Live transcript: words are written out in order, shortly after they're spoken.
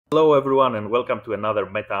Hello everyone and welcome to another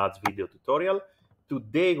Meta Ads video tutorial.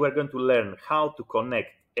 Today we're going to learn how to connect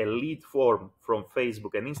a lead form from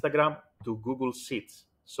Facebook and Instagram to Google Sheets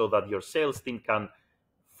so that your sales team can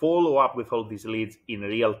follow up with all these leads in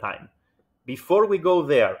real time. Before we go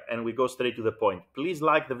there and we go straight to the point, please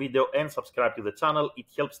like the video and subscribe to the channel. It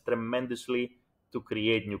helps tremendously to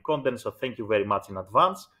create new content, so thank you very much in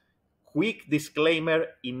advance. Quick disclaimer: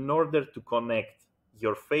 in order to connect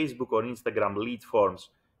your Facebook or Instagram lead forms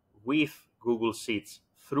with Google Sheets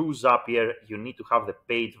through Zapier, you need to have the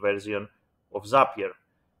paid version of Zapier.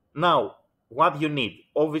 Now, what you need?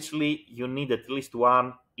 Obviously, you need at least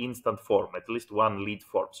one instant form, at least one lead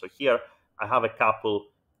form. So here I have a couple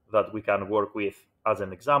that we can work with as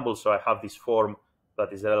an example. So I have this form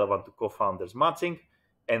that is relevant to co-founders matching,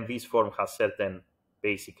 and this form has certain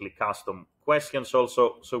basically custom questions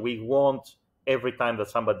also. So we want, every time that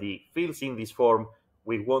somebody fills in this form,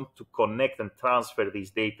 we want to connect and transfer this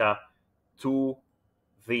data to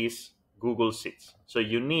these Google Sheets. So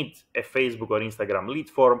you need a Facebook or Instagram lead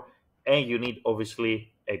form, and you need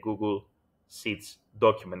obviously a Google Sheets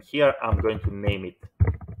document. Here I'm going to name it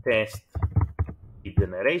test lead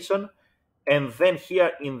generation. And then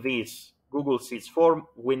here in this Google Sheets form,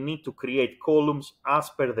 we need to create columns as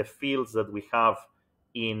per the fields that we have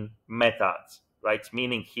in Meta Ads, right?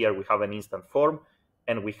 Meaning here we have an instant form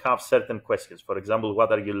and we have certain questions. For example,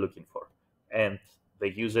 what are you looking for? And the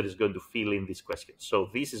user is going to fill in these questions. So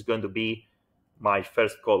this is going to be my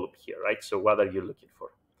first column here, right? So what are you looking for?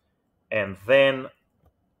 And then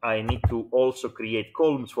I need to also create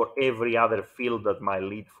columns for every other field that my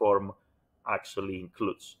lead form actually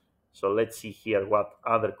includes. So let's see here what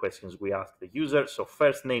other questions we ask the user. So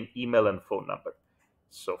first name, email, and phone number.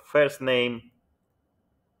 So first name,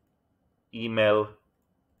 email,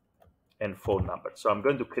 and phone number. So I'm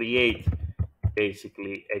going to create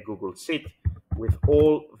basically a Google Sheet with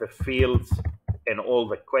all the fields and all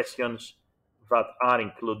the questions that are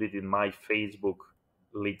included in my Facebook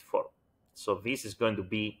lead form. So this is going to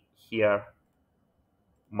be here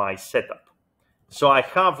my setup. So I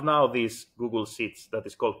have now this Google Sheets that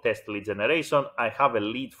is called test lead generation. I have a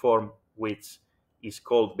lead form which is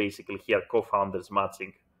called basically here co-founders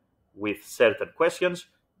matching with certain questions.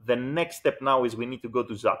 The next step now is we need to go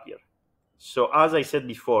to Zapier. So as I said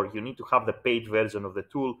before, you need to have the paid version of the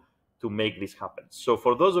tool to make this happen. So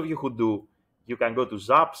for those of you who do, you can go to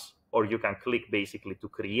Zaps, or you can click basically to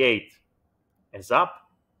create a Zap.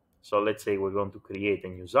 So let's say we're going to create a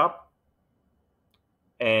new Zap.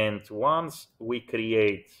 And once we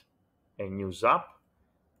create a new Zap,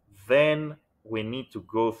 then we need to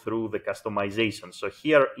go through the customization. So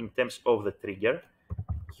here in terms of the trigger,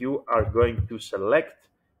 you are going to select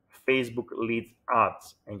Facebook lead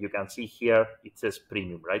ads, and you can see here it says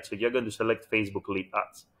premium, right? So you're going to select Facebook lead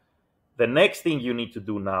ads. The next thing you need to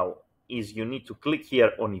do now is you need to click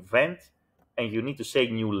here on event, and you need to say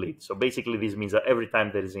new lead. So basically this means that every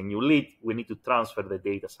time there is a new lead, we need to transfer the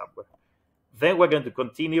data somewhere. Then we're going to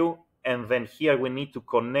continue, and then here we need to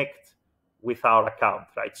connect with our account,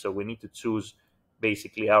 right? So we need to choose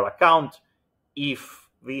basically our account. If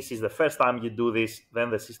this is the first time you do this,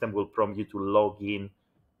 then the system will prompt you to log in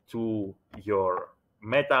to your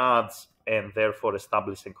Meta Ads and therefore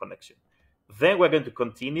establish a connection. Then we're going to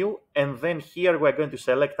continue, and then here we're going to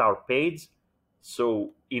select our page.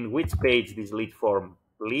 So in which page this lead form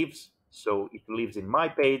lives. So it lives in my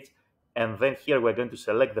page, and then here we're going to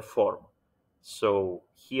select the form. So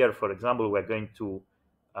here, for example, we're going to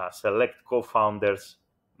select co-founders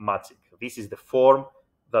matching. This is the form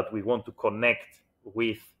that we want to connect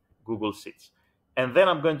with Google Sheets. And then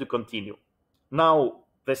I'm going to continue. Now,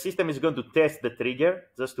 the system is going to test the trigger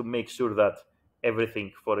just to make sure that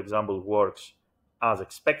everything, for example, works as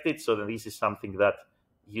expected. So then this is something that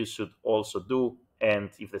you should also do.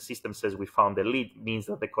 And if the system says we found a lead, it means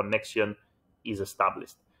that the connection is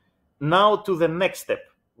established. Now to the next step,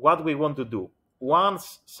 what we want to do.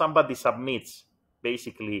 Once somebody submits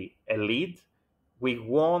basically a lead, we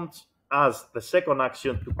want as the second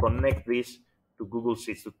action to connect this to Google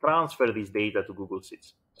Sheets, to transfer this data to Google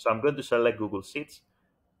Sheets. So I'm going to select Google Sheets.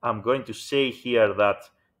 I'm going to say here that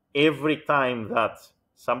every time that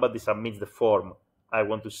somebody submits the form, I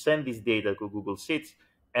want to send this data to Google Sheets,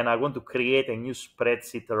 and I want to create a new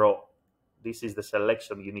spreadsheet row. This is the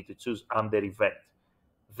selection you need to choose under event.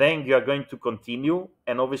 Then you are going to continue,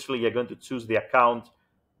 and obviously you're going to choose the account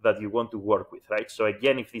that you want to work with, right? So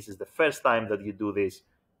again, if this is the first time that you do this,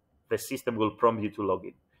 the system will prompt you to log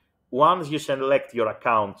in. Once you select your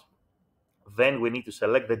account, then we need to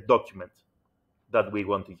select the document that we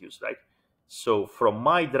want to use, right? So from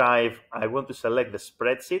my drive, I want to select the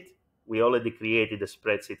spreadsheet. We already created a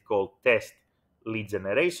spreadsheet called test lead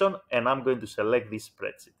generation, and I'm going to select this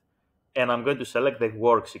spreadsheet. And I'm going to select the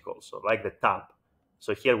worksheet also, like the tab.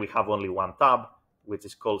 So here we have only one tab, which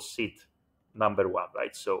is called sheet number 1,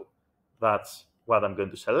 right? So that's what I'm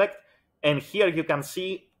going to select. And here you can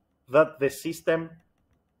see that the system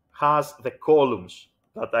has the columns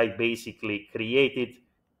that I basically created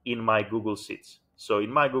in my Google Sheets. So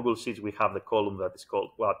in my Google Sheets, we have the column that is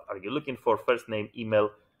called what are you looking for, first name,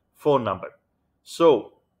 email, phone number.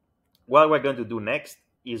 So what we're going to do next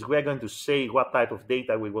is we're going to say what type of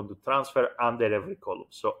data we want to transfer under every column.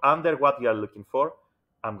 So under what you are looking for,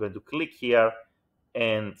 I'm going to click here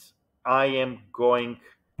and I am going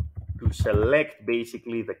to select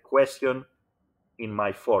basically the question in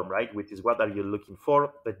my form, right? Which is what are you looking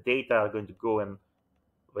for? The data are going to go and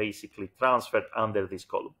basically transferred under this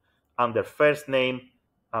column. Under first name,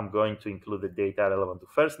 I'm going to include the data relevant to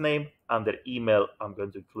first name. Under email, I'm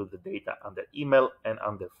going to include the data under email. And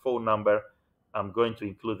under phone number, I'm going to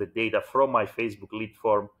include the data from my Facebook lead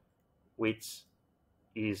form, which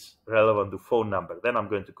is relevant to phone number. Then I'm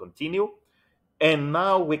going to continue. And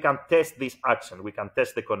now we can test this action. We can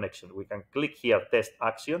test the connection. We can click here, test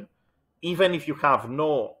action. Even if you have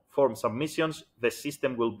no form submissions, the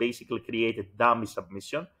system will basically create a dummy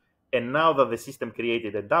submission. And now that the system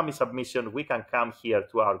created a dummy submission, we can come here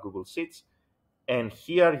to our Google Sheets. And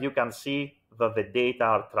here you can see that the data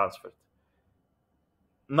are transferred.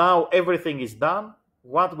 Now everything is done.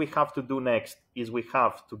 What we have to do next is we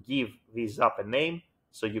have to give this app a name.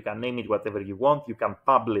 So you can name it whatever you want. You can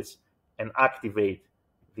publish and activate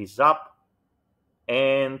this app.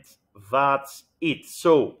 And that's it.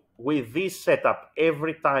 So with this setup,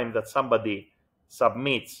 every time that somebody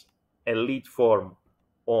submits a lead form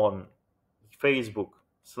on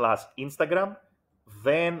Facebook/Instagram,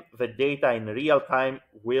 then the data in real time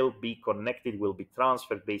will be connected, will be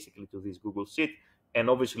transferred basically to this Google Sheet. And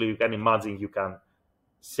obviously you can imagine you can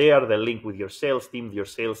share the link with your sales team. Your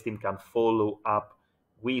sales team can follow up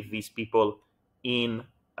with these people in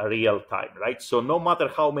real time, right? So no matter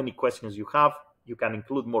how many questions you have, you can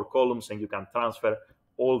include more columns and you can transfer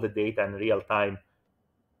all the data in real time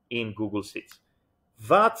in Google Sheets.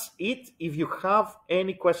 That's it. If you have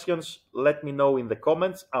any questions, let me know in the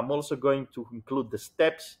comments. I'm also going to include the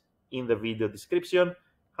steps in the video description.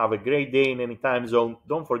 Have a great day in any time zone.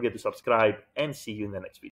 Don't forget to subscribe and see you in the next video.